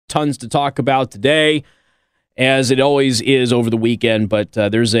tons to talk about today, as it always is over the weekend, but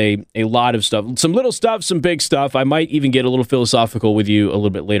there's a lot of stuff. Some little stuff, some big stuff. I might even get a little philosophical with you a little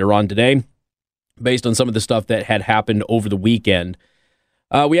bit later on today, based on some of the stuff that had happened over the weekend.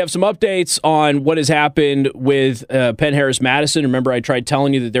 We have some updates on what has happened with Penn Harris Madison. Remember, I tried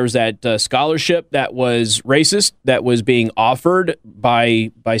telling you that there was that scholarship that was racist that was being offered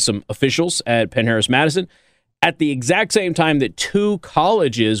by some officials at Penn Harris Madison at the exact same time that two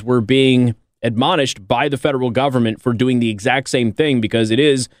colleges were being admonished by the federal government for doing the exact same thing because it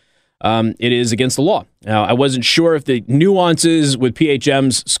is against the law. Now, I wasn't sure if the nuances with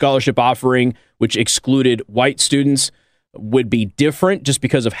PHM's scholarship offering, which excluded white students, would be different just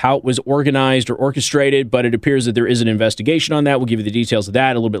because of how it was organized or orchestrated, but it appears that there is an investigation on that. We'll give you the details of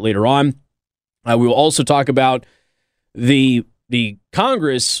that a little bit later on. We will also talk about the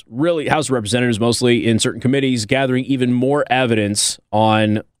Congress, really House of Representatives mostly, in certain committees, gathering even more evidence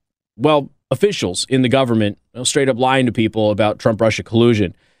on, well, officials in the government straight up lying to people about Trump-Russia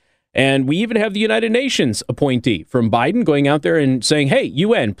collusion. And we even have the United Nations appointee from Biden going out there and saying, hey,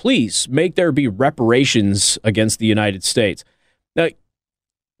 UN, please make there be reparations against the United States. Now,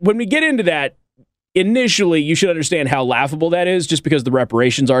 when we get into that, initially, you should understand how laughable that is, just because the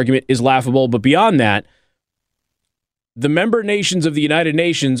reparations argument is laughable. But beyond that, the member nations of the United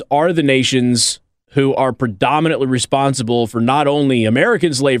Nations are the nations who are predominantly responsible for not only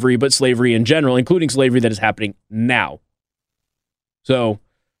American slavery, but slavery in general, including slavery that is happening now. So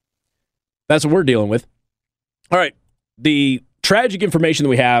that's what we're dealing with. All right. The tragic information that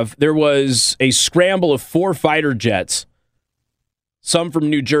we have, there was a scramble of 4 fighter jets, some from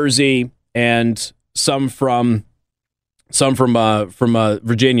New Jersey and some from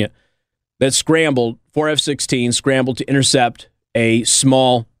Virginia, that scrambled, 4 F-16 scrambled to intercept a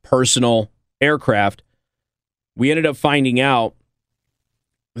small personal aircraft. We ended up finding out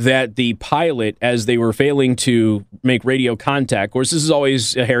that the pilot, as they were failing to make radio contact, of course, this is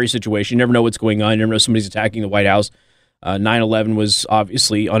always a hairy situation. You never know what's going on. You never know somebody's attacking the White House. 9/11 was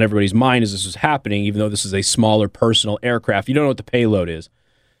obviously on everybody's mind as this was happening, even though this is a smaller personal aircraft. You don't know what the payload is.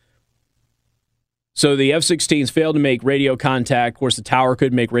 So the F-16s failed to make radio contact. Of course, the tower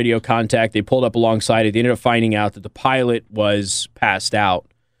couldn't make radio contact. They pulled up alongside it. They ended up finding out that the pilot was passed out.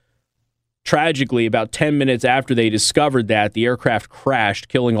 Tragically, about 10 minutes after they discovered that, the aircraft crashed,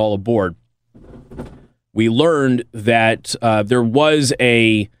 killing all aboard. We learned that they're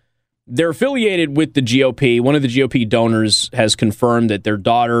affiliated with the GOP. One of the GOP donors has confirmed that their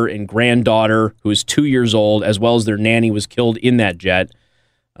daughter and granddaughter, who is 2 years old, as well as their nanny, was killed in that jet.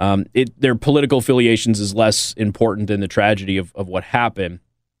 Their political affiliations is less important than the tragedy of what happened.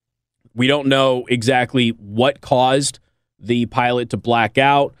 We don't know exactly what caused the pilot to black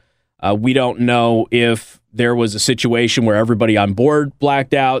out. We don't know if there was a situation where everybody on board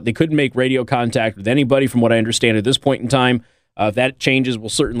blacked out. They couldn't make radio contact with anybody, from what I understand at this point in time. If that changes, we'll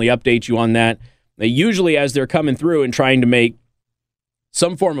certainly update you on that. Usually, as they're coming through and trying to make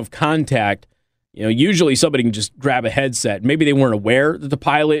some form of contact, usually somebody can just grab a headset. Maybe they weren't aware that the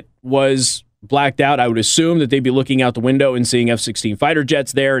pilot was blacked out. I would assume that they'd be looking out the window and seeing F-16 fighter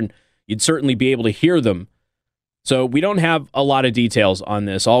jets there, and you'd certainly be able to hear them. So we don't have a lot of details on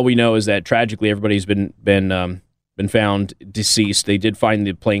this. All we know is that tragically everybody's been found deceased. They did find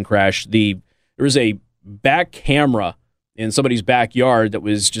the plane crash. There was a back camera in somebody's backyard that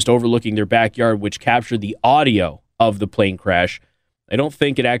was just overlooking their backyard, which captured the audio of the plane crash. I don't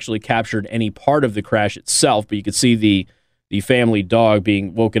think it actually captured any part of the crash itself, but you could see the family dog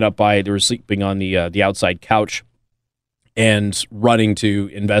being woken up by, they were sleeping on the outside couch and running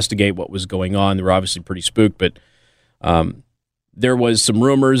to investigate what was going on. They were obviously pretty spooked, but there was some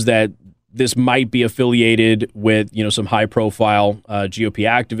rumors that this might be affiliated with, some high-profile GOP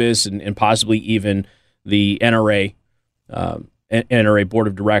activists and possibly even the NRA board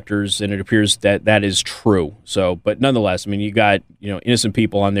of directors, and it appears that that is true. So, but nonetheless, you got innocent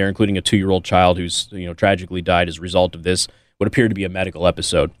people on there, including a 2-year-old child who's tragically died as a result of this, what appeared to be a medical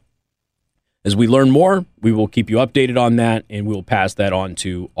episode. As we learn more, we will keep you updated on that, and we will pass that on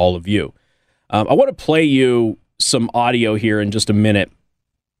to all of you. I want to play you some audio here in just a minute.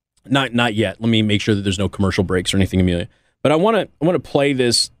 Not yet. Let me make sure that there's no commercial breaks or anything, Amelia. But I want to play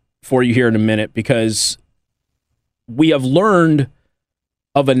this for you here in a minute, because we have learned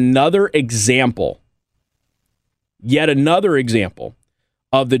of yet another example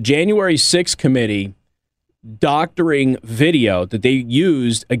of the January 6th committee doctoring video that they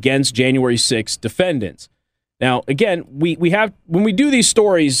used against January 6th defendants. Now, again, we have, when we do these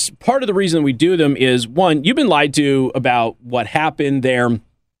stories, part of the reason we do them is, one, you've been lied to about what happened there.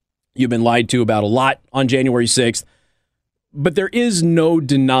 You've been lied to about a lot on January 6th. But there is no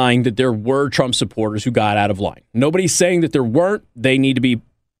denying that there were Trump supporters who got out of line. Nobody's saying that there weren't. They need to be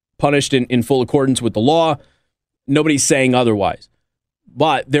punished in full accordance with the law. Nobody's saying otherwise.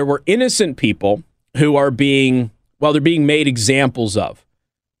 But there were innocent people who are they're being made examples of.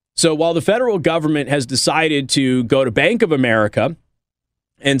 So while the federal government has decided to go to Bank of America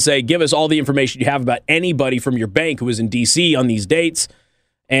and say, give us all the information you have about anybody from your bank who was in D.C. on these dates,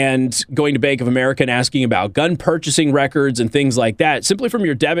 and going to Bank of America and asking about gun purchasing records and things like that, simply from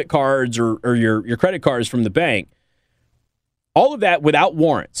your debit cards or your credit cards from the bank, all of that without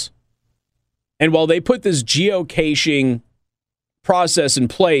warrants. And while they put this geocaching process in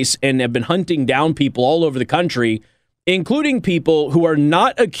place and have been hunting down people all over the country, including people who are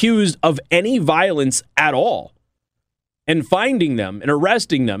not accused of any violence at all, and finding them and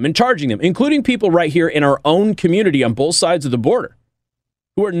arresting them and charging them, including people right here in our own community on both sides of the border,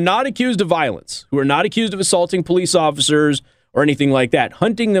 who are not accused of violence, who are not accused of assaulting police officers or anything like that,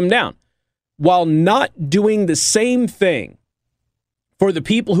 hunting them down, while not doing the same thing for the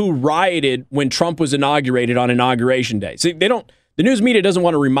people who rioted when Trump was inaugurated on Inauguration Day. See, the news media doesn't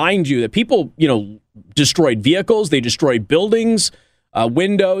want to remind you that people, destroyed vehicles, they destroyed buildings,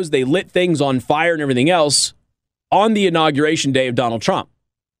 windows, they lit things on fire and everything else on the Inauguration Day of Donald Trump.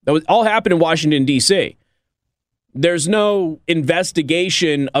 That all happened in Washington, D.C. There's no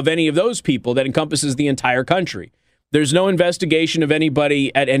investigation of any of those people that encompasses the entire country. There's no investigation of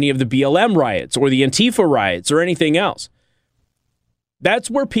anybody at any of the BLM riots or the Antifa riots or anything else. That's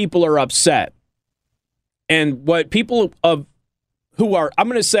where people are upset. And what people who are, I'm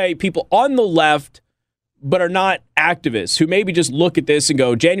going to say, people on the left, but are not activists, who maybe just look at this and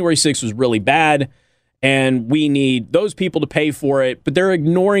go, January 6th was really bad, and we need those people to pay for it, but they're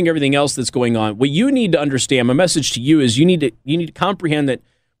ignoring everything else that's going on. What you need to understand, my message to you is you need to comprehend that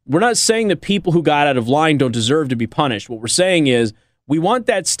we're not saying that people who got out of line don't deserve to be punished. What we're saying is we want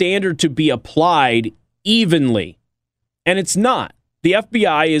that standard to be applied evenly, and it's not. The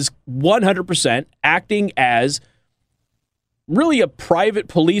FBI is 100% acting as really a private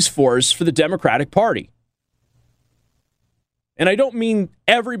police force for the Democratic Party. And I don't mean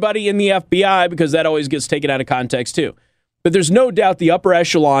everybody in the FBI, because that always gets taken out of context too. But there's no doubt the upper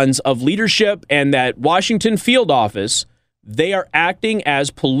echelons of leadership and that Washington field office, they are acting as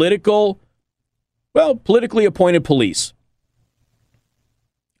politically appointed police.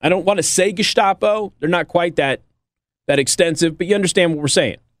 I don't want to say Gestapo. They're not quite that extensive, but you understand what we're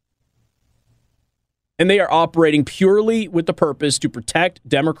saying. And they are operating purely with the purpose to protect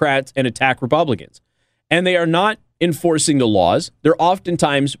Democrats and attack Republicans. And they are not enforcing the laws. They're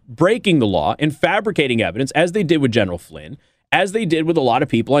oftentimes breaking the law and fabricating evidence, as they did with General Flynn, as they did with a lot of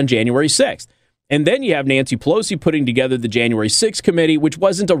people on January 6th. And then you have Nancy Pelosi putting together the January 6th committee, which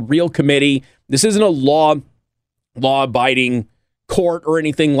wasn't a real committee. This isn't a law-abiding court or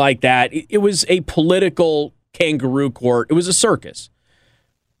anything like that. It was a political kangaroo court. It was a circus.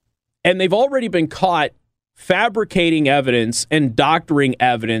 And they've already been caught fabricating evidence and doctoring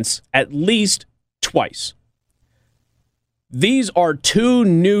evidence at least twice. These are two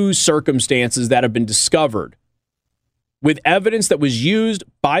new circumstances that have been discovered with evidence that was used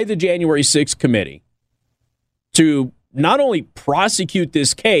by the January 6th committee to not only prosecute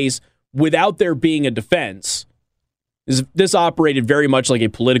this case without there being a defense. This operated very much like a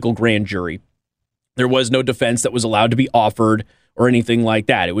political grand jury. There was no defense that was allowed to be offered or anything like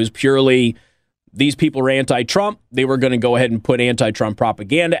that. It was purely, these people were anti-Trump. They were going to go ahead and put anti-Trump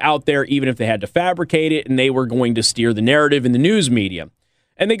propaganda out there, even if they had to fabricate it, and they were going to steer the narrative in the news media.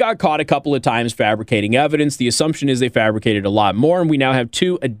 And they got caught a couple of times fabricating evidence. The assumption is they fabricated a lot more, and we now have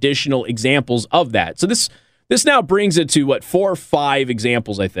two additional examples of that. So this now brings it to, 4 or 5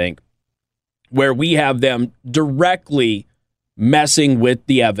 examples, I think, where we have them directly messing with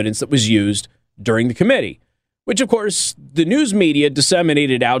the evidence that was used during the committee, which, of course, the news media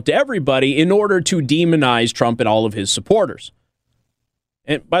disseminated out to everybody in order to demonize Trump and all of his supporters.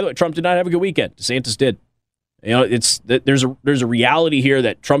 And by the way, Trump did not have a good weekend. DeSantis did. There's a reality here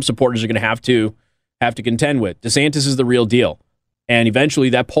that Trump supporters are going to have to contend with. DeSantis is the real deal, and eventually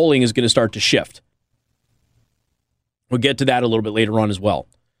that polling is going to start to shift. We'll get to that a little bit later on as well.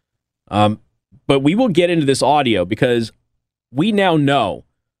 But we will get into this audio because we now know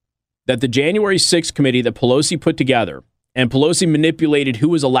that the January 6th committee that Pelosi put together, and Pelosi manipulated who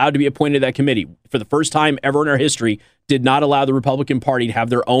was allowed to be appointed to that committee for the first time ever in our history, did not allow the Republican Party to have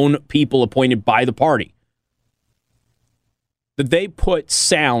their own people appointed by the party. That they put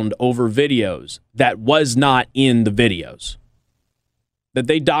sound over videos that was not in the videos. That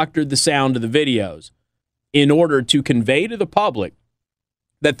they doctored the sound of the videos in order to convey to the public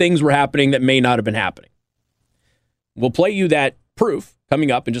that things were happening that may not have been happening. We'll play you that proof coming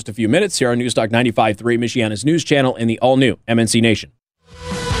up in just a few minutes here on Newstalk 95.3, Michiana's news channel, and the all-new MNC Nation.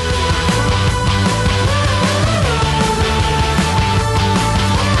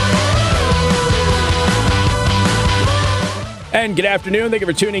 And good afternoon. Thank you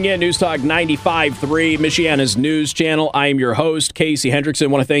for tuning in. Newstalk 95.3, Michiana's news channel. I am your host, Casey Hendrickson. I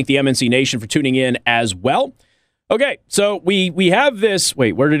want to thank the MNC Nation for tuning in as well. Okay, so we have this.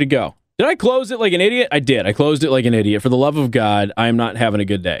 Wait, where did it go? Did I close it like an idiot? I did. I closed it like an idiot. For the love of God, I am not having a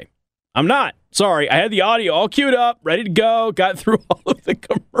good day. I'm not. Sorry. I had the audio all queued up, ready to go, got through all of the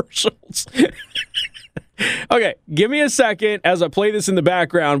commercials. Okay, give me a second as I play this in the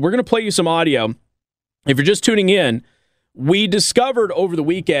background. We're going to play you some audio. If you're just tuning in, we discovered over the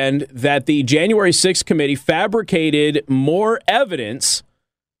weekend that the January 6th committee fabricated more evidence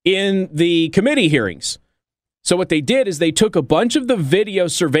in the committee hearings. So what they did is they took a bunch of the video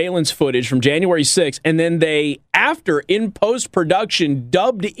surveillance footage from January 6th, and then they, after in post-production,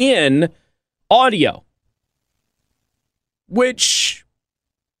 dubbed in audio, which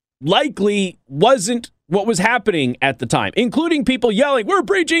likely wasn't what was happening at the time, including people yelling, "We're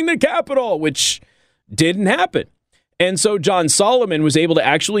breaching the Capitol," which didn't happen. And so John Solomon was able to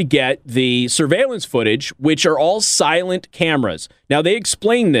actually get the surveillance footage, which are all silent cameras. Now, they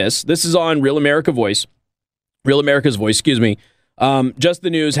explain this. This is on Real America's Voice, excuse me. Just the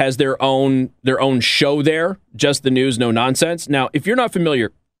News has their own show there, Just the News, No Nonsense. Now, if you're not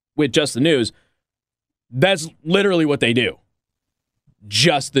familiar with Just the News, that's literally what they do.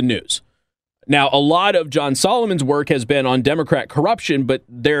 Just the News. Now, a lot of John Solomon's work has been on Democrat corruption, but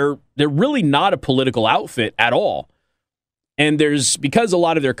they're really not a political outfit at all. And because a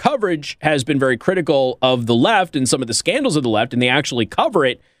lot of their coverage has been very critical of the left and some of the scandals of the left, and they actually cover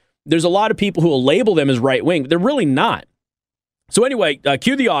it, there's a lot of people who will label them as right-wing, but they're really not. So anyway,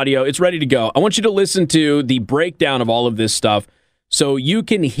 cue the audio. It's ready to go. I want you to listen to the breakdown of all of this stuff so you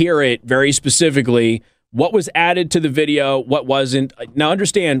can hear it very specifically, what was added to the video, what wasn't. Now,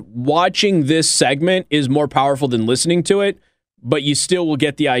 understand, watching this segment is more powerful than listening to it, but you still will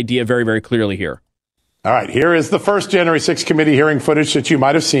get the idea very, very clearly here. All right, here is the first January 6th committee hearing footage that you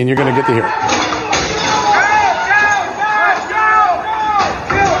might have seen. You're going to get to hear it.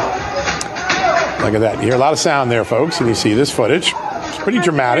 Look at that. You hear a lot of sound there, folks, and you see this footage. It's pretty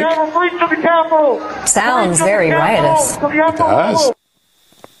dramatic. Sounds very riotous. It does.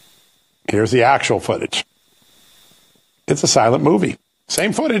 Here's the actual footage. It's a silent movie.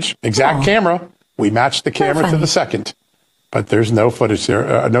 Same footage, exact camera. We matched the camera to the second, but there's no footage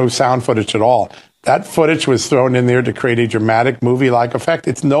there, no sound footage at all. That footage was thrown in there to create a dramatic movie-like effect.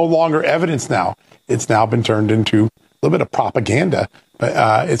 It's no longer evidence now. It's now been turned into a little bit of propaganda.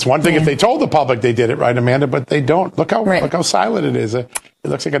 But it's one thing if they told the public they did it, right, Amanda? But they don't. Look how silent it is. It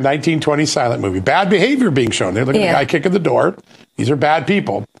looks like a 1920s silent movie. Bad behavior being shown there. Look at the guy kicking the door. These are bad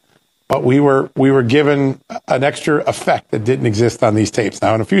people. But we were given an extra effect that didn't exist on these tapes.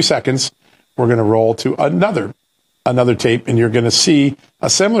 Now, in a few seconds, we're going to roll to another tape, and you're going to see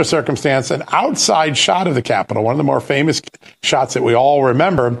a similar circumstance, an outside shot of the Capitol, one of the more famous shots that we all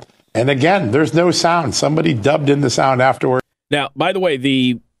remember. And again, there's no sound. Somebody dubbed in the sound afterward. Now, by the way,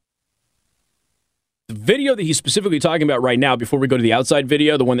 the video that he's specifically talking about right now, before we go to the outside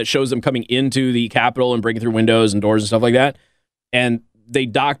video, the one that shows them coming into the Capitol and breaking through windows and doors and stuff like that, and they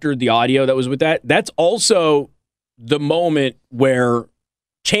doctored the audio that was with that, that's also the moment where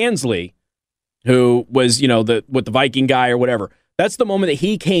Chansley, who was, with the Viking guy or whatever, that's the moment that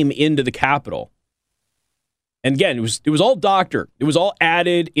he came into the Capitol. And again, it was all doctored. It was all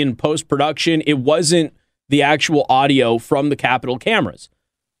added in post-production. It wasn't the actual audio from the Capitol cameras.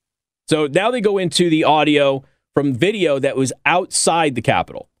 So now they go into the audio from video that was outside the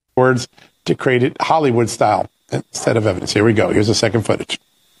Capitol. Words to create it Hollywood style instead of evidence. Here we go. Here's the second footage.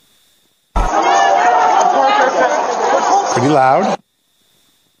 Pretty loud.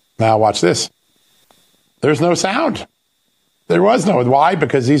 Now watch this. There's no sound. There was no. Why?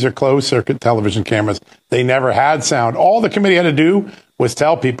 Because these are closed-circuit television cameras. They never had sound. All the committee had to do was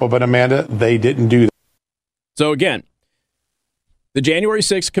tell people, but Amanda, they didn't do that. So again, the January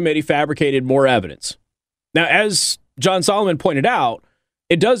 6th committee fabricated more evidence. Now, as John Solomon pointed out,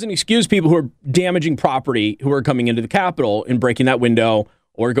 it doesn't excuse people who are damaging property, who are coming into the Capitol and breaking that window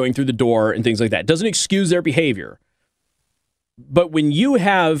or going through the door and things like that. It doesn't excuse their behavior. But when you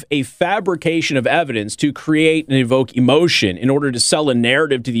have a fabrication of evidence to create and evoke emotion in order to sell a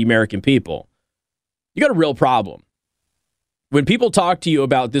narrative to the American people, you got a real problem. When people talk to you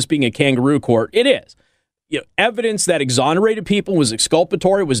about this being a kangaroo court, it is. Evidence that exonerated people was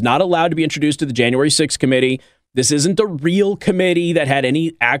exculpatory, was not allowed to be introduced to the January 6th committee. This isn't a real committee that had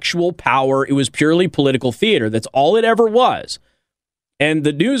any actual power. It was purely political theater. That's all it ever was. And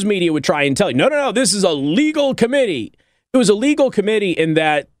the news media would try and tell you, no, this is a legal committee. It was a legal committee in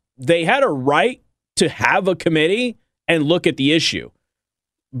that they had a right to have a committee and look at the issue.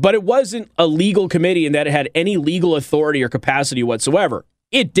 But it wasn't a legal committee in that it had any legal authority or capacity whatsoever.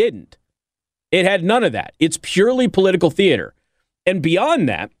 It didn't. It had none of that. It's purely political theater. And beyond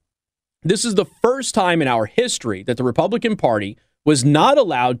that, this is the first time in our history that the Republican Party was not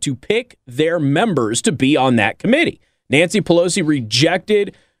allowed to pick their members to be on that committee. Nancy Pelosi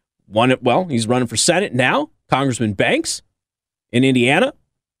rejected he's running for Senate now, Congressman Banks in Indiana,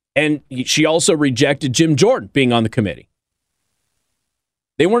 and she also rejected Jim Jordan being on the committee.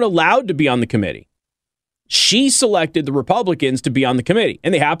 They weren't allowed to be on the committee. She selected the Republicans to be on the committee,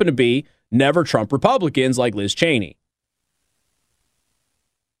 and they happen to be never Trump Republicans like Liz Cheney.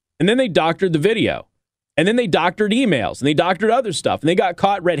 And then they doctored the video. And then they doctored emails. And they doctored other stuff. And they got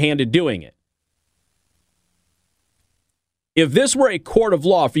caught red-handed doing it. If this were a court of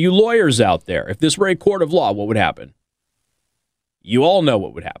law, for you lawyers out there, if this were a court of law, what would happen? You all know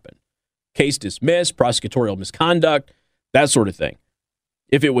what would happen. Case dismissed, prosecutorial misconduct, that sort of thing.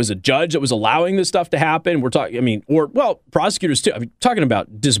 If it was a judge that was allowing this stuff to happen, we're talking, prosecutors too. Talking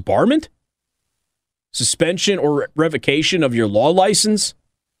about disbarment, suspension or revocation of your law license.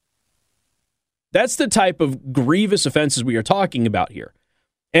 That's the type of grievous offenses we are talking about here.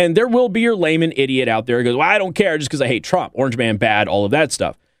 And there will be your layman idiot out there who goes, well, I don't care just because I hate Trump, orange man bad, all of that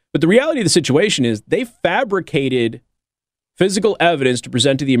stuff. But the reality of the situation is they fabricated physical evidence to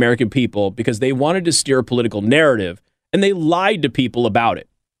present to the American people because they wanted to steer a political narrative, and they lied to people about it.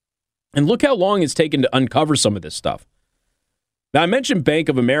 And look how long it's taken to uncover some of this stuff. Now, I mentioned Bank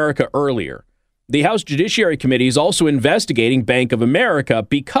of America earlier. The House Judiciary Committee is also investigating Bank of America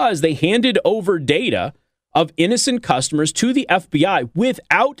because they handed over data of innocent customers to the FBI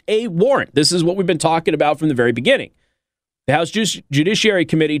without a warrant. This is what we've been talking about from the very beginning. The House Judiciary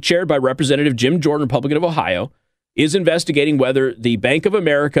Committee, chaired by Representative Jim Jordan, Republican of Ohio, is investigating whether Bank of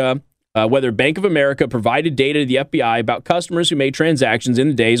America provided data to the FBI about customers who made transactions in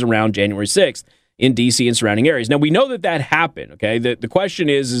the days around January 6th in D.C. and surrounding areas. Now, we know that happened, okay? The question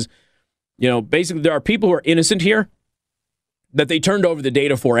is, basically there are people who are innocent here that they turned over the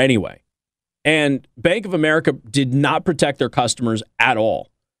data for anyway. And Bank of America did not protect their customers at all.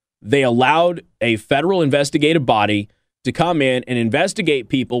 They allowed a federal investigative body to come in and investigate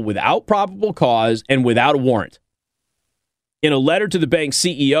people without probable cause and without a warrant. In a letter to the bank's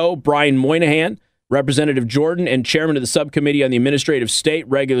CEO, Brian Moynihan, Representative Jordan, and chairman of the subcommittee on the Administrative State,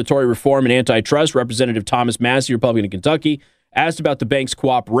 Regulatory Reform, and Antitrust, Representative Thomas Massey, Republican of Kentucky, asked about the bank's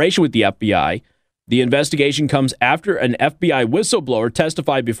cooperation with the FBI. The investigation comes after an FBI whistleblower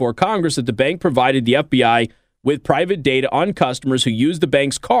testified before Congress that the bank provided the FBI with private data on customers who used the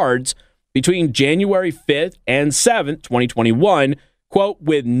bank's cards between January 5th and 7th, 2021, quote,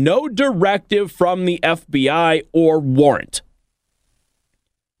 with no directive from the FBI or warrant.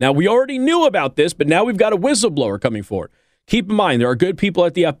 Now, we already knew about this, but now we've got a whistleblower coming forward. Keep in mind, there are good people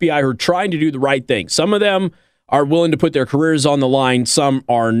at the FBI who are trying to do the right thing. Some of them are willing to put their careers on the line. Some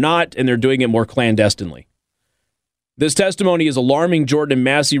are not, and they're doing it more clandestinely. This testimony is alarming, Jordan and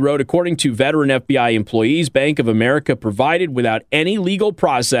Massey wrote. According to veteran FBI employees, Bank of America provided, without any legal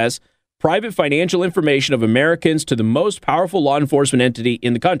process, private financial information of Americans to the most powerful law enforcement entity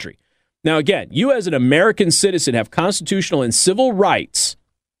in the country. Now, again, you as an American citizen have constitutional and civil rights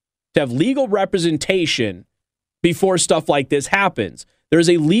to have legal representation before stuff like this happens. There's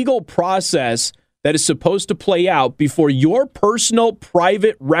a legal process that is supposed to play out before your personal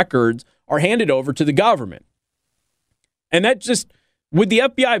private records are handed over to the government. And that just, would the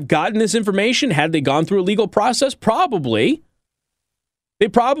FBI have gotten this information had they gone through a legal process? Probably. They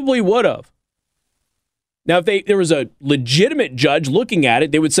probably would have. Now, if there was a legitimate judge looking at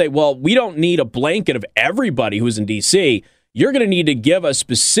it, they would say, well, we don't need a blanket of everybody who's in D.C. You're going to need to give us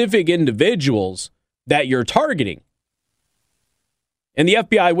specific individuals that you're targeting. And the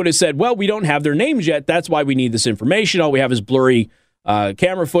FBI would have said, well, we don't have their names yet. That's why we need this information. All we have is blurry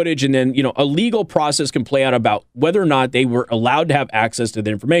camera footage. And then, a legal process can play out about whether or not they were allowed to have access to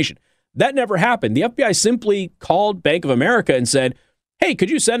the information. That never happened. The FBI simply called Bank of America and said, hey, could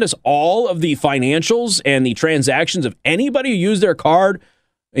you send us all of the financials and the transactions of anybody who used their card,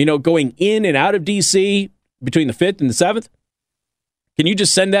 going in and out of D.C. between the 5th and the 7th? Can you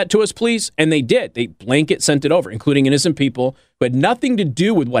just send that to us, please? And they did. They blanket sent it over, including innocent people who had nothing to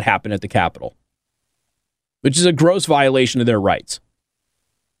do with what happened at the Capitol, which is a gross violation of their rights.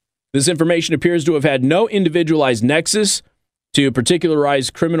 This information appears to have had no individualized nexus to particularize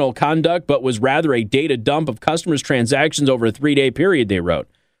criminal conduct, but was rather a data dump of customers' transactions over a 3-day period, they wrote.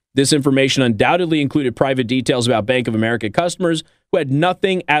 This information undoubtedly included private details about Bank of America customers who had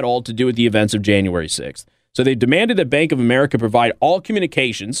nothing at all to do with the events of January 6th. So they demanded that Bank of America provide all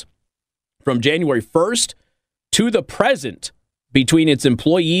communications from January 1st to the present between its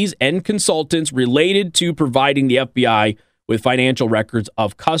employees and consultants related to providing the FBI with financial records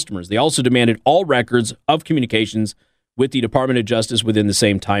of customers. They also demanded all records of communications with the Department of Justice within the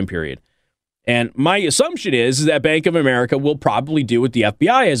same time period. And my assumption is that Bank of America will probably do what the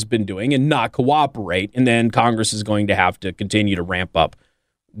FBI has been doing and not cooperate, and then Congress is going to have to continue to ramp up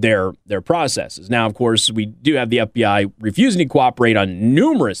their processes. Now, of course, we do have the FBI refusing to cooperate on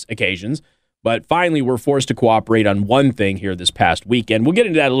numerous occasions, but finally we're forced to cooperate on one thing here this past weekend. We'll get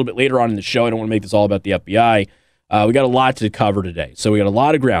into that a little bit later on in the show. I don't want to make this all about the FBI. We got a lot to cover today, so we got a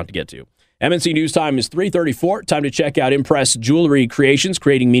lot of ground to get to. MNC News Time is 3:34. Time to check out Impress Jewelry Creations,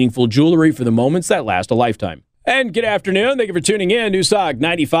 creating meaningful jewelry for the moments that last a lifetime. And good afternoon. Thank you for tuning in. News Talk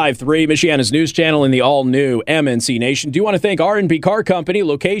 95.3, Michiana's news channel in the all-new MNC Nation. Do want to thank R&B Car Company,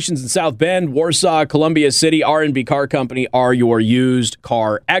 locations in South Bend, Warsaw, Columbia City. R&B Car Company are your used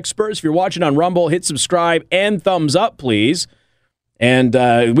car experts. If you're watching on Rumble, hit subscribe and thumbs up, please. And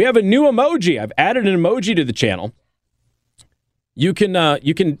we have a new emoji. I've added an emoji to the channel.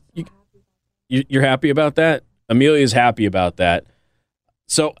 You're happy about that? Amelia's happy about that.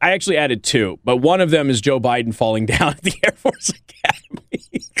 So I actually added two, but one of them is Joe Biden falling down at the Air Force Academy.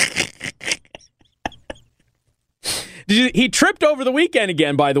 He tripped over the weekend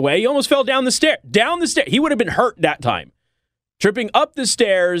again, by the way. He almost fell down the stair. Down the stair. He would have been hurt that time. Tripping up the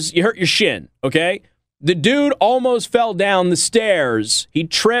stairs, you hurt your shin, okay? The dude almost fell down the stairs. He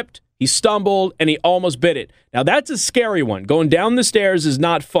tripped, he stumbled, and he almost bit it. Now, that's a scary one. Going down the stairs is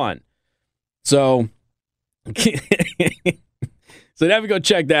not fun. So, definitely go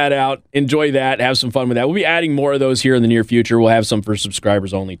check that out. Enjoy that. Have some fun with that. We'll be adding more of those here in the near future. We'll have some for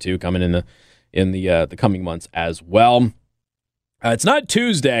subscribers only too, coming in the coming months as well. It's not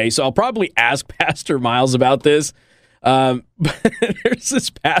Tuesday, so I'll probably ask Pastor Miles about this. But there's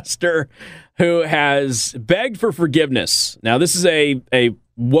this pastor who has begged for forgiveness. Now, this is a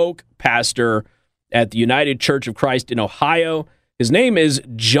woke pastor at the United Church of Christ in Ohio. His name is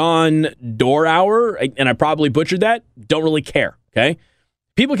John Dorauer, and I probably butchered that. Don't really care, okay?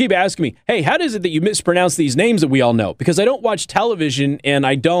 People keep asking me, hey, how is it that you mispronounce these names that we all know? Because I don't watch television, and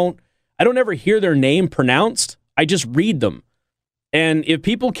I don't ever hear their name pronounced. I just read them. And if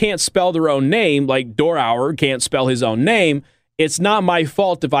people can't spell their own name, like Dorauer can't spell his own name, it's not my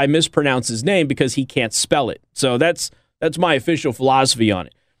fault if I mispronounce his name because he can't spell it. So that's my official philosophy on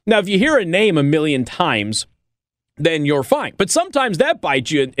it. Now, if you hear a name a million times, then you're fine. But sometimes that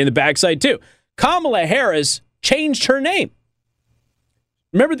bites you in the backside, too. Kamala Harris changed her name.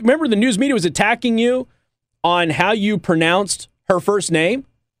 Remember the news media was attacking you on how you pronounced her first name?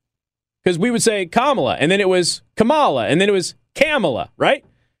 Because we would say Kamala, and then it was Kamala, and then it was Kamala, right?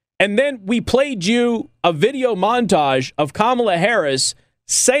 And then we played you a video montage of Kamala Harris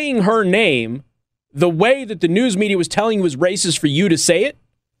saying her name the way that the news media was telling you was racist for you to say it.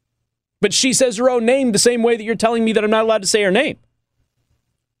 But she says her own name the same way that you're telling me that I'm not allowed to say her name.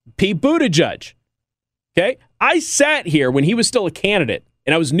 Pete Buttigieg. Okay? I sat here when he was still a candidate,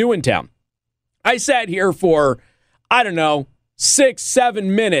 and I was new in town. I sat here for, 6-7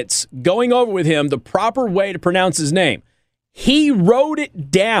 minutes going over with him the proper way to pronounce his name. He wrote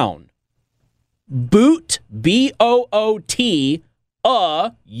it down. Boot, B-O-O-T,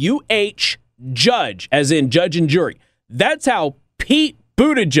 U-H, judge, as in judge and jury. That's how Pete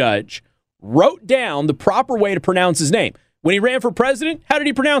Buttigieg wrote down the proper way to pronounce his name. When he ran for president, how did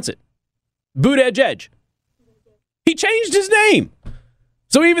he pronounce it? Buttigieg. He changed his name.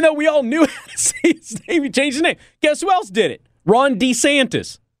 So even though we all knew how to say his name, he changed his name. Guess who else did it? Ron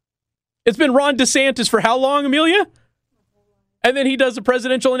DeSantis. It's been Ron DeSantis for how long, Amelia? And then he does a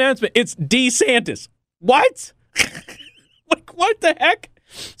presidential announcement. It's DeSantis. What? Like, what the heck?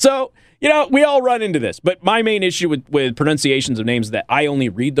 So, we all run into this. But my main issue with pronunciations of names is that I only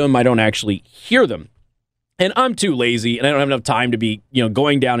read them. I don't actually hear them. And I'm too lazy, and I don't have enough time to be,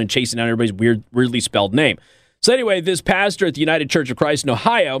 going down and chasing down everybody's weirdly spelled name. So anyway, this pastor at the United Church of Christ in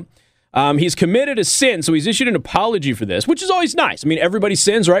Ohio, he's committed a sin, so he's issued an apology for this, which is always nice. I mean, everybody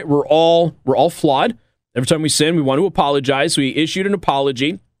sins, right? We're all flawed. Every time we sin, we want to apologize. So he issued an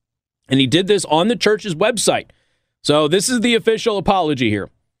apology, and he did this on the church's website. So this is the official apology here.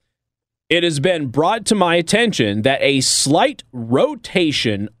 It has been brought to my attention that a slight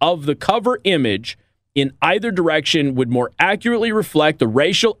rotation of the cover image in either direction would more accurately reflect the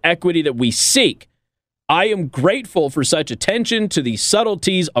racial equity that we seek. I am grateful for such attention to the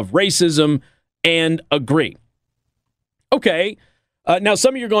subtleties of racism and agree. Okay. Now,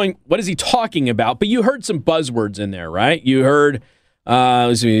 some of you are going, what is he talking about? But you heard some buzzwords in there, right? You heard,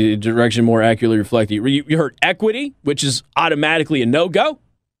 let's see, direction more accurately reflect. You heard equity, which is automatically a no-go.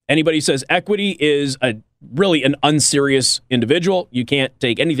 Anybody who says equity is really an unserious individual. You can't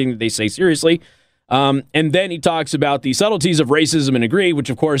take anything that they say seriously. And then he talks about the subtleties of racism and agree, which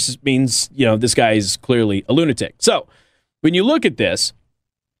of course means, this guy is clearly a lunatic. So when you look at this,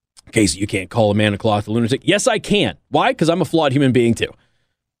 Casey, you can't call a man of cloth a lunatic. Yes, I can. Why? Because I'm a flawed human being too.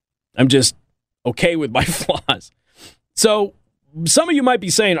 I'm just okay with my flaws. So some of you might be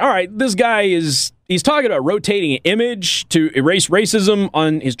saying, all right, this guy he's talking about rotating an image to erase racism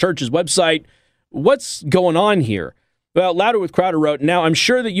on his church's website. What's going on here? Well, Louder with Crowder wrote, now I'm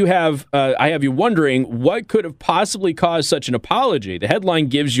sure that I have you wondering what could have possibly caused such an apology. The headline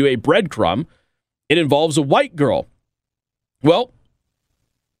gives you a breadcrumb. It involves a white girl. Well,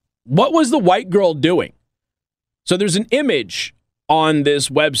 what was the white girl doing? So there's an image on this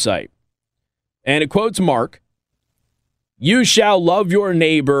website, and it quotes Mark, "You shall love your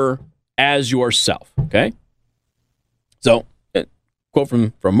neighbor as yourself." Okay? So, quote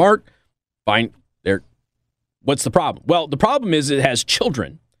from Mark, fine. What's the problem? Well, the problem is it has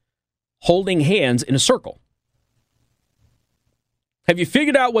children holding hands in a circle. Have you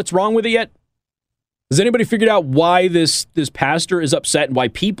figured out what's wrong with it yet? Has anybody figured out why this pastor is upset and why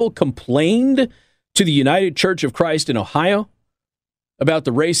people complained to the United Church of Christ in Ohio about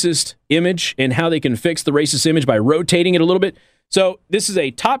the racist image and how they can fix the racist image by rotating it a little bit? So this is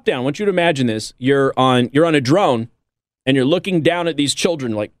a top-down. I want you to imagine this. You're on a drone and you're looking down at these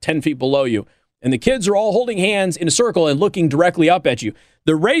children like 10 feet below you. And the kids are all holding hands in a circle and looking directly up at you.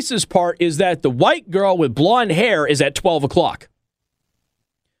 The racist part is that the white girl with blonde hair is at 12 o'clock.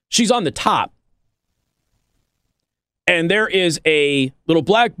 She's on the top. And there is a little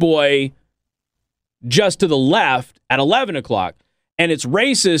black boy just to the left at 11 o'clock. And it's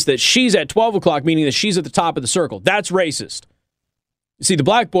racist that she's at 12 o'clock, meaning that she's at the top of the circle. That's racist. You see, the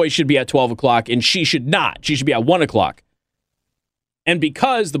black boy should be at 12 o'clock and she should not. She should be at 1 o'clock. And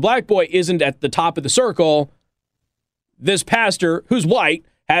because the black boy isn't at the top of the circle, this pastor, who's white,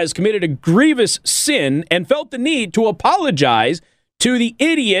 has committed a grievous sin and felt the need to apologize to the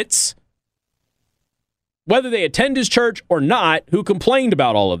idiots, whether they attend his church or not, who complained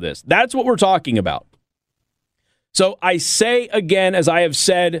about all of this. That's what we're talking about. So I say again, as I have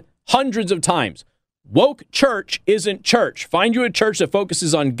said hundreds of times, woke church isn't church. Find you a church that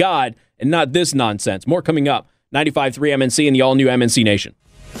focuses on God and not this nonsense. More coming up. 95.3 MNC and the all-new MNC Nation.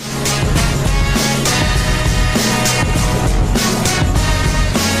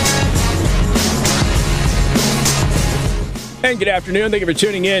 And good afternoon. Thank you for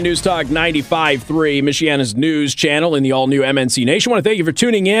tuning in. News Talk 95.3, Michiana's news channel in the all-new MNC Nation. I want to thank you for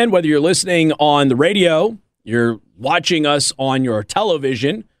tuning in, whether you're listening on the radio, you're watching us on your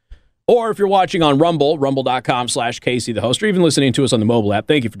television, or if you're watching on Rumble, rumble.com/Casey the host, or even listening to us on the mobile app.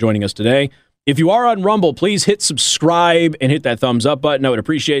 Thank you for joining us today. If you are on Rumble, please hit subscribe and hit that thumbs up button. I would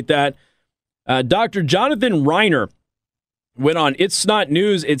appreciate that. Dr. Jonathan Reiner went on It's Not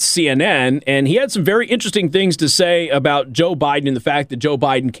News, It's CNN, and he had some very interesting things to say about Joe Biden and the fact that Joe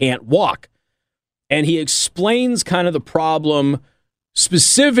Biden can't walk. And he explains kind of the problem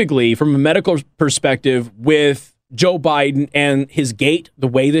specifically from a medical perspective with Joe Biden and his gait, the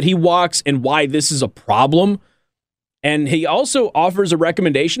way that he walks, and why this is a problem. And he also offers a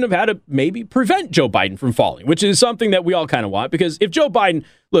recommendation of how to maybe prevent Joe Biden from falling, which is something that we all kind of want. Because if Joe Biden,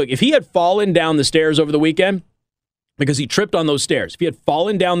 look, if he had fallen down the stairs over the weekend because he tripped on those stairs, if he had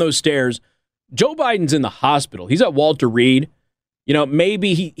fallen down those stairs, Joe Biden's in the hospital. He's at Walter Reed.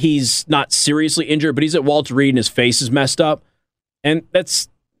 Maybe he's not seriously injured, but he's at Walter Reed and his face is messed up. And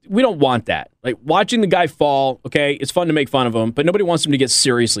we don't want that. Like watching the guy fall, okay, it's fun to make fun of him, but nobody wants him to get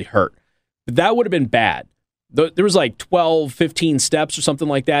seriously hurt. But that would have been bad. There was like 12, 15 steps or something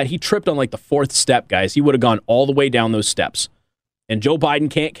like that. He tripped on like the fourth step, guys. He would have gone all the way down those steps. And Joe Biden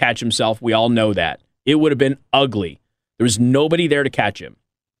can't catch himself. We all know that. It would have been ugly. There was nobody there to catch him.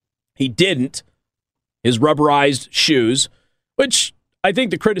 He didn't. His rubberized shoes, which I think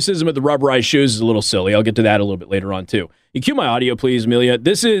the criticism of the rubberized shoes is a little silly. I'll get to that a little bit later on, too. You cue my audio, please, Amelia.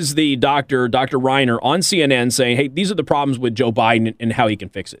 This is the Dr. Reiner on CNN saying, hey, these are the problems with Joe Biden and how he can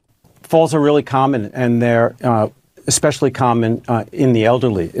fix it. Falls are really common, and they're especially common in the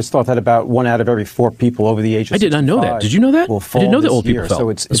elderly. It's thought that about 1 out of every 4 people over the age of 65 I did not know that. Did you know that? I didn't know that old people fell. So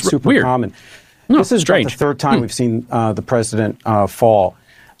it's super weird. common. No, this is strange. the third time we've seen the president fall.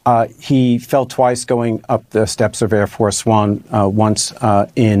 He fell twice going up the steps of Air Force One, once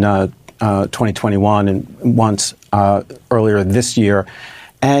in 2021 and once earlier this year.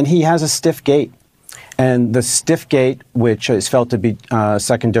 And he has a stiff gait. And the stiff gait, which is felt to be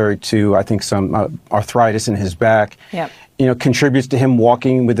secondary to, I think, some arthritis in his back, Yep. Contributes to him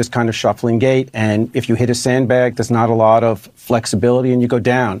walking with this kind of shuffling gait. And if you hit a sandbag, there's not a lot of flexibility and you go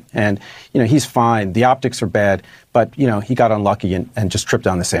down. And, he's fine. The optics are bad, but, he got unlucky and just tripped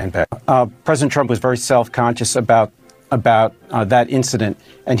on the sandbag. President Trump was very self-conscious about that incident,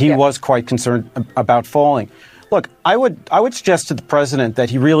 and he was quite concerned about falling. Look, I would suggest to the president that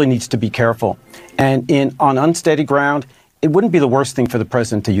he really needs to be careful. And on unsteady ground, it wouldn't be the worst thing for the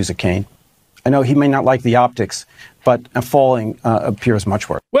president to use a cane. I know he may not like the optics, but falling appears much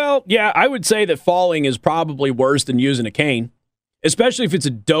worse. Well, yeah, I would say that falling is probably worse than using a cane, especially if it's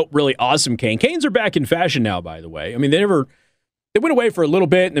a dope, really awesome cane. Canes are back in fashion now, by the way. I mean, they went away for a little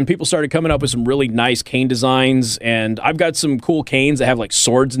bit, and then people started coming up with some really nice cane designs, and I've got some cool canes that have like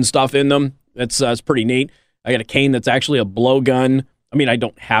swords and stuff in them. That's pretty neat. I got a cane that's actually a blowgun. I mean, I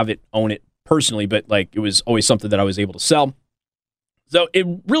don't own it personally, but like it was always something that I was able to sell. So it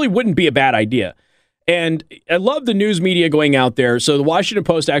really wouldn't be a bad idea. And I love the news media going out there. So the Washington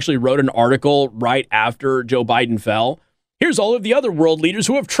Post actually wrote an article right after Joe Biden fell. Here's all of the other world leaders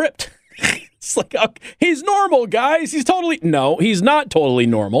who have tripped. It's like, he's normal, guys. No, he's not totally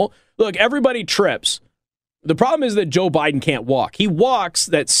normal. Look, everybody trips. The problem is that Joe Biden can't walk. He walks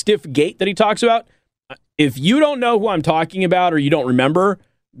that stiff gait that he talks about. If you don't know who I'm talking about or you don't remember,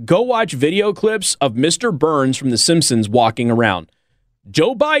 go watch video clips of Mr. Burns from The Simpsons walking around.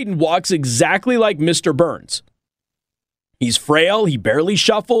 Joe Biden walks exactly like Mr. Burns. He's frail. He barely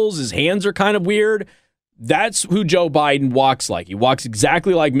shuffles. His hands are kind of weird. That's who Joe Biden walks like. He walks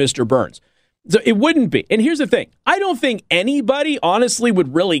exactly like Mr. Burns. So it wouldn't be. And here's the thing. I don't think anybody honestly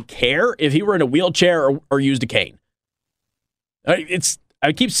would really care if he were in a wheelchair or used a cane.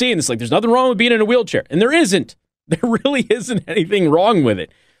 I keep seeing this, like there's nothing wrong with being in a wheelchair. And there isn't. There really isn't anything wrong with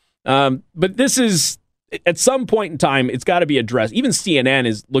it. But this is, at some point in time, it's got to be addressed. Even CNN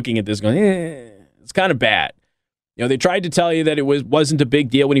is looking at this going, it's kind of bad. They tried to tell you that it wasn't a big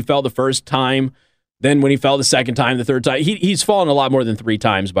deal when he fell the first time. Then when he fell the second time, the third time. He's fallen a lot more than 3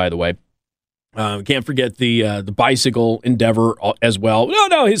 times, by the way. Can't forget the bicycle endeavor as well.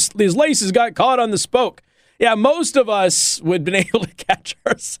 No, his laces got caught on the spoke. Yeah, most of us would have been able to catch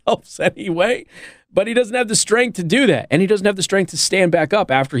ourselves anyway. But he doesn't have the strength to do that. And he doesn't have the strength to stand back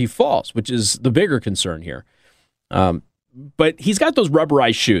up after he falls, which is the bigger concern here. But he's got those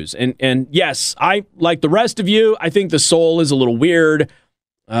rubberized shoes. And yes, I, like the rest of you, I think the sole is a little weird.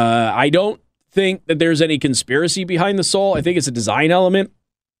 I don't think that there's any conspiracy behind the sole. I think it's a design element.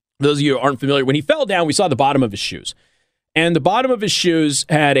 Those of you who aren't familiar, when he fell down, we saw the bottom of his shoes. And the bottom of his shoes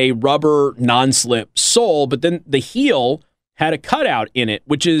had a rubber non-slip sole, but then the heel had a cutout in it,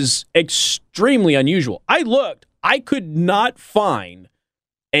 which is extremely unusual. I looked. I could not find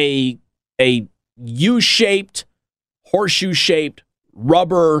a U-shaped, horseshoe-shaped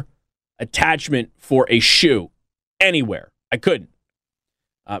rubber attachment for a shoe anywhere. I couldn't.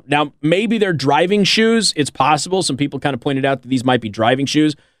 Now, maybe they're driving shoes. It's possible. Some people kind of pointed out that these might be driving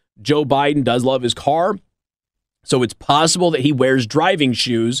shoes. Joe Biden does love his car, so it's possible that he wears driving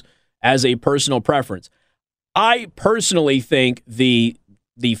shoes as a personal preference. I personally think the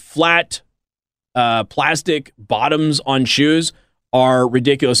flat plastic bottoms on shoes are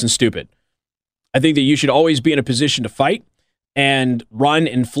ridiculous and stupid. I think that you should always be in a position to fight and run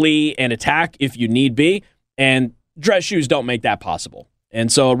and flee and attack if you need be, and dress shoes don't make that possible.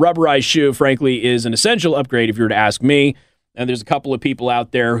 And so a rubberized shoe, frankly, is an essential upgrade if you were to ask me. And there's a couple of people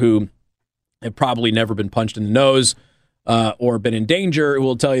out there who have probably never been punched in the nose or been in danger who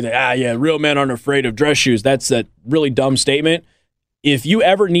will tell you that, real men aren't afraid of dress shoes. That's a really dumb statement. If you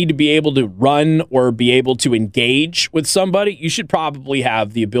ever need to be able to run or be able to engage with somebody, you should probably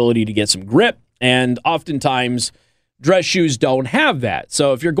have the ability to get some grip. And oftentimes, dress shoes don't have that.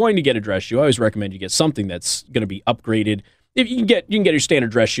 So if you're going to get a dress shoe, I always recommend you get something that's going to be upgraded. If you can get your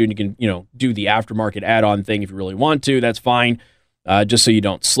standard dress shoe and you can, do the aftermarket add-on thing if you really want to, that's fine, just so you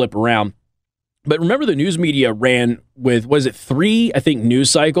don't slip around. But remember the news media ran with, three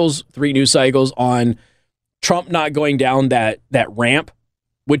news cycles on Trump not going down that ramp,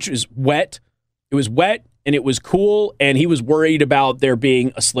 which is wet. It was wet and it was cool, and he was worried about there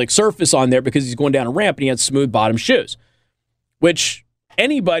being a slick surface on there because he's going down a ramp and he had smooth bottom shoes, which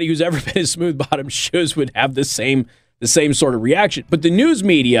anybody who's ever been in smooth bottom shoes would have the same sort of reaction. But the news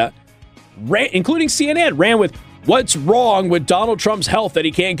media, including CNN, ran with, what's wrong with Donald Trump's health that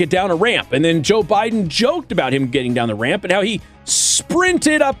he can't get down a ramp? And then Joe Biden joked about him getting down the ramp and how he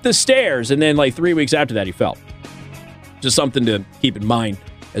sprinted up the stairs. And then 3 weeks after that, he fell. Just something to keep in mind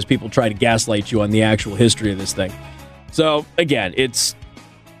as people try to gaslight you on the actual history of this thing. So, again, it's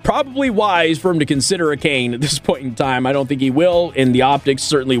probably wise for him to consider a cane at this point in time. I don't think he will, and the optics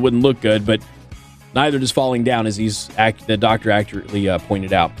certainly wouldn't look good, but neither does falling down, as the doctor accurately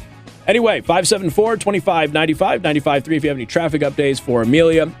pointed out. Anyway, 574-2595, 95.3 if you have any traffic updates for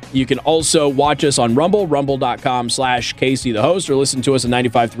Amelia. You can also watch us on Rumble, rumble.com/Casey the host, or listen to us at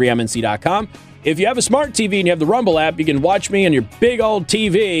 953mnc.com. If you have a smart TV and you have the Rumble app, you can watch me on your big old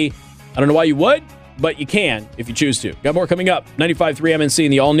TV. I don't know why you would, but you can if you choose to. Got more coming up. 95.3 MNC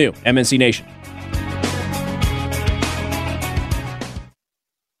and the all-new MNC Nation.